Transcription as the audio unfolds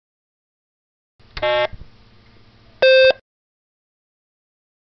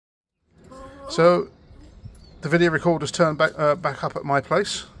So the video recorder's turned back up at my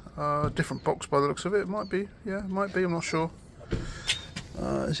place. Different box by the looks of it. It might be, yeah, it might be. I'm not sure.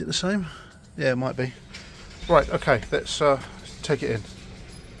 Is it the same? Yeah, it might be. Right. Okay. Let's take it in.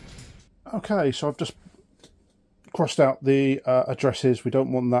 Okay. So I've just crossed out the addresses. We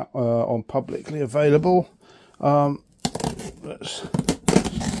don't want that on publicly available. Let's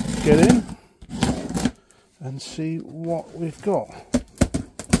get in and see what we've got.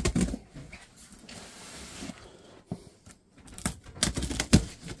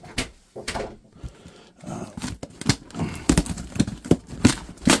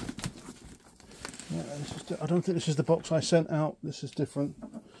 I don't think this is the box I sent out. This is different.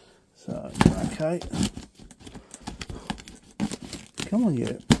 So, okay. Come on,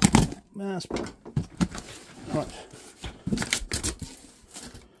 you. That's right.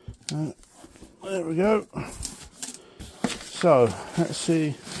 There we go. So, let's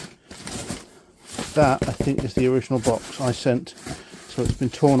see. That, I think, is the original box I sent. So it's been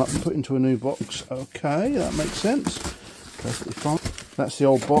torn up and put into a new box. Okay, that makes sense. Perfectly fine. That's the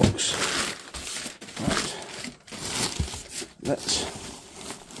old box. Right. Let's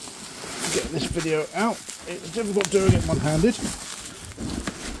get this video out. It's difficult doing it one-handed.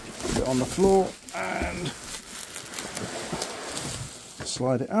 Put it on the floor and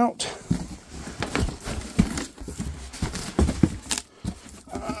slide it out.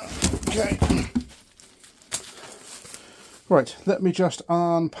 Okay. Right, let me just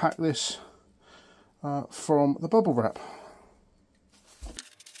unpack this from the bubble wrap.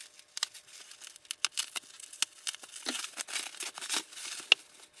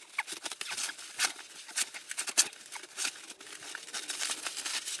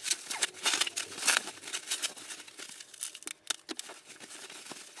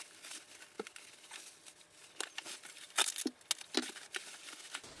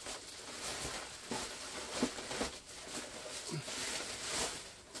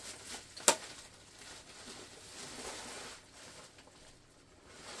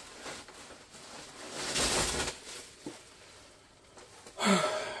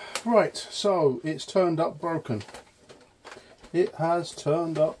 Right, so it's turned up broken. It has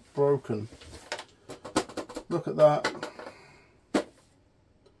turned up broken. Look at that.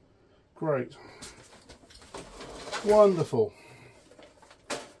 Great. Wonderful.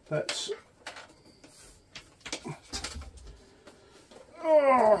 Let's...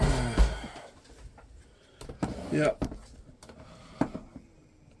 Oh. Yeah.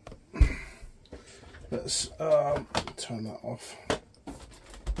 Let's turn that off.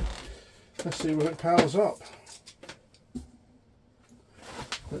 Let's see whether it powers up.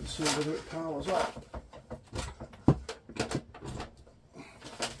 Let's see whether it powers up.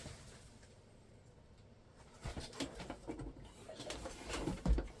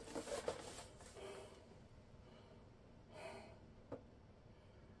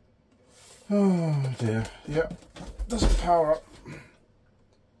 Oh dear. Yep. Doesn't power up.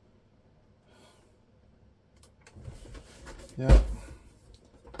 Yeah.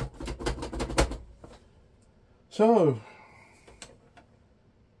 So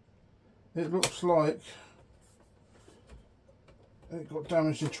it looks like it got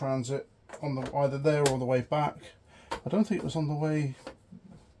damaged in transit on the either there or the way back. I don't think it was on the way.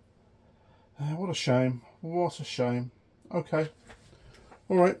 What a shame. What a shame. Okay.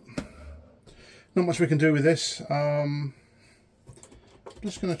 All right. Not much we can do with this.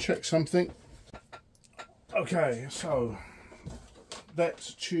 Just going to check something. Okay, so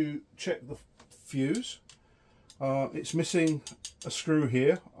let's check the fuse. It's missing a screw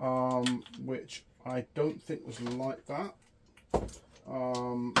here, which I don't think was like that.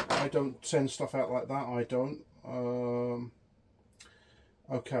 I don't send stuff out like that, I don't.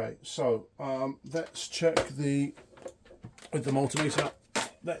 Okay, so let's check with the multimeter,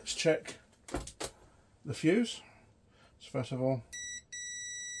 let's check the fuse. So first of all,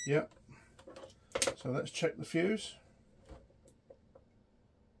 yep. So let's check the fuse.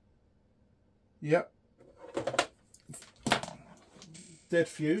 Yep. Dead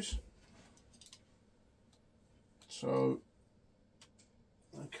fuse. So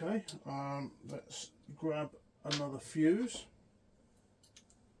okay, let's grab another fuse.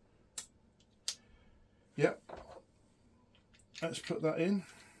 Yep, let's put that in.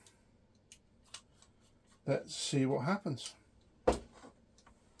 Let's see what happens.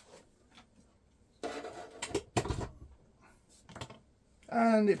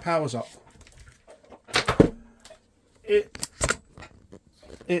 And it powers up.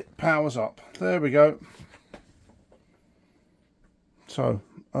 It powers up. There we go. So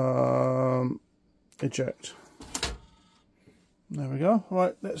eject. There we go.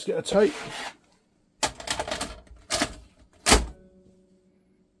 Right, let's get a tape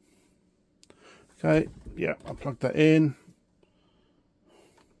Okay, yeah, I'll plug that in.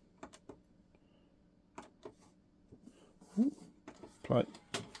 Play.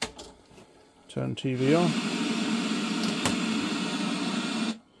 Turn TV on.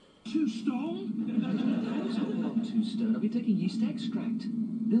 2 stone? It's not 2 stone. I'll be taking yeast extract,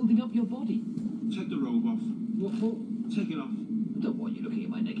 building up your body. Take the robe off. What for? Take it off. I don't want you looking at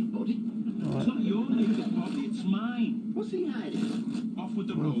my naked body. It's not your naked body, it's mine. What's he hiding? Off with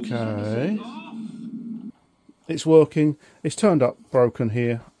the robe. Okay. Off. It's working. It's turned up broken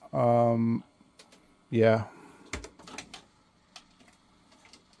here. Yeah.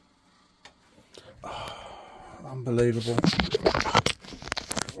 Unbelievable.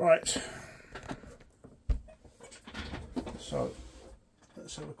 Right. So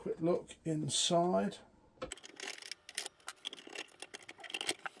let's have a quick look inside.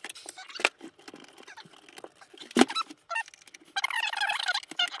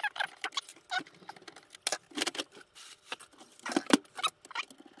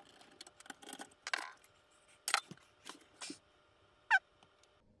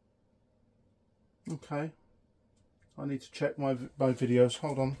 Okay, I need to check my videos.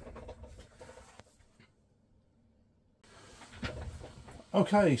 Hold on.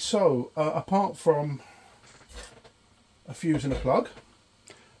 Okay, so apart from a fuse and a plug,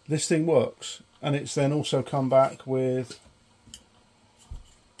 this thing works, and it's then also come back with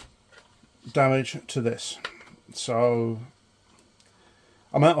damage to this. So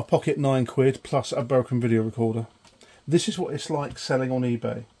I'm out of pocket £9 plus a broken video recorder. This is what it's like selling on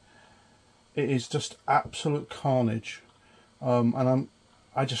eBay. It is just absolute carnage, and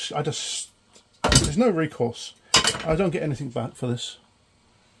I just there's no recourse. I don't get anything back for this.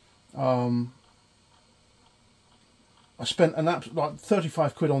 I spent like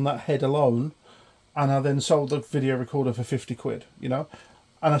 35 quid on that head alone, and I then sold the video recorder for 50 quid, you know,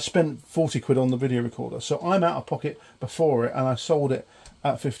 and I spent 40 quid on the video recorder. So I'm out of pocket before it, and I sold it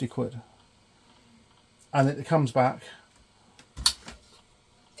at 50 quid, and it comes back.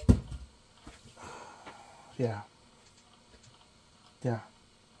 Yeah,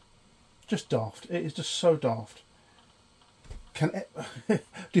 just daft. It is just so daft.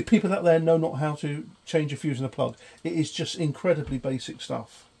 Do people out there know not how to change a fuse and a plug? It is just incredibly basic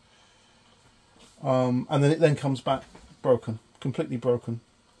stuff. And then it then comes back broken, completely broken.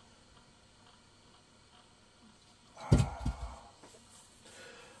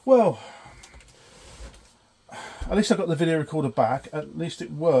 Well, at least I got the video recorder back. At least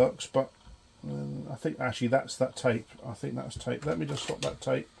it works, but I think actually that's that tape. I think that's tape. Let me just swap that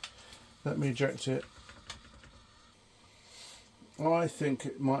tape. Let me eject it. I think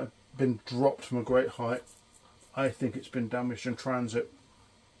it might have been dropped from a great height. I think it's been damaged in transit.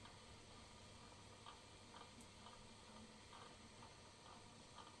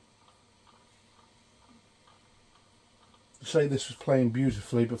 Say this was playing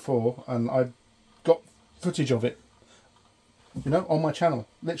beautifully before, and I got footage of it, you know, on my channel,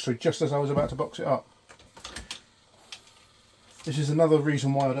 literally just as I was about to box it up. This is another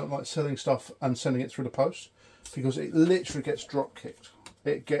reason why I don't like selling stuff and sending it through the post, because it literally gets drop kicked.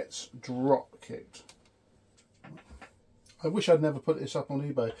 It gets drop kicked. I wish I'd never put this up on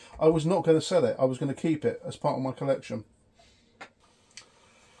eBay. I was not going to sell it. I was going to keep it as part of my collection.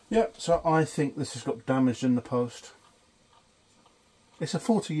 Yeah, so I think this has got damaged in the post. It's a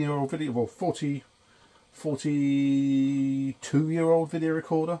 40-year-old video, well, 42-year-old video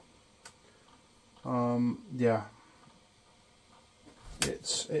recorder. Yeah,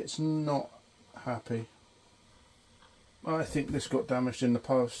 it's not happy. I think this got damaged in the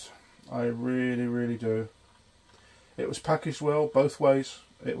post. I really, really do. It was packaged well both ways.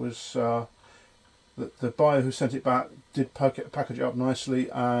 It was the buyer who sent it back did package it up nicely,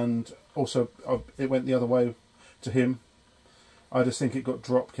 and also it went the other way to him. I just think it got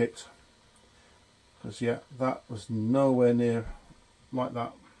drop kicked, because yeah, that was nowhere near like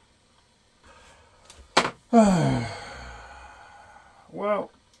that.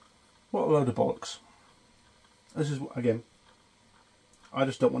 Well, what a load of bollocks. This is, again, I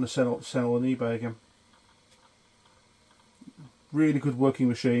just don't want to sell on eBay again. Really good working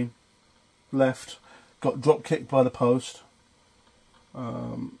machine. Left, got drop kicked by the post.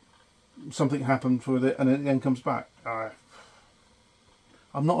 Something happened with it, and it then comes back.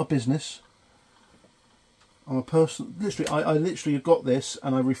 I'm not a business. I'm a person. Literally, I literally got this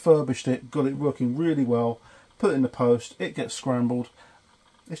and I refurbished it, got it working really well, put it in the post. It gets scrambled.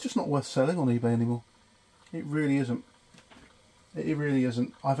 It's just not worth selling on eBay anymore. It really isn't. It really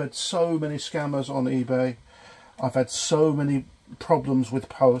isn't. I've had so many scammers on eBay. I've had so many problems with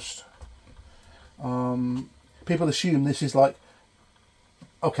post. People assume this is like,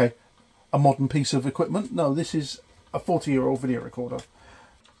 okay, a modern piece of equipment. No, this is a 40-year-old video recorder.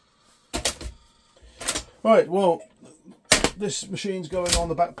 Right, well, this machine's going on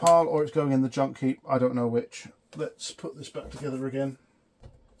the back pile or it's going in the junk heap. I don't know which. Let's put this back together again.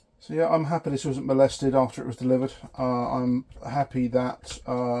 So yeah, I'm happy this wasn't molested after it was delivered. I'm happy that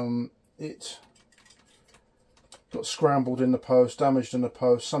it got scrambled in the post, damaged in the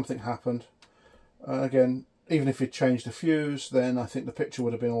post, something happened. Again, even if you'd changed the fuse, then I think the picture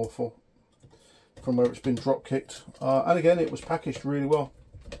would have been awful from where it's been drop kicked. And again, it was packaged really well.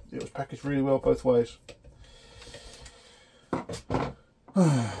 It was packaged really well both ways.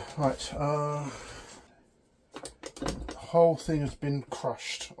 Right, the whole thing has been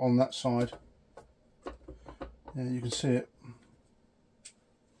crushed on that side. Yeah, you can see it.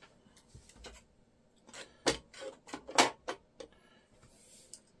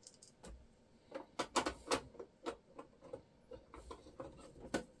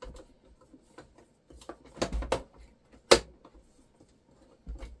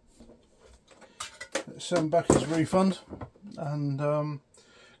 Send back his refund and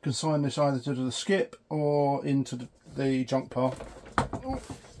consign this either to the skip or into the junk pile.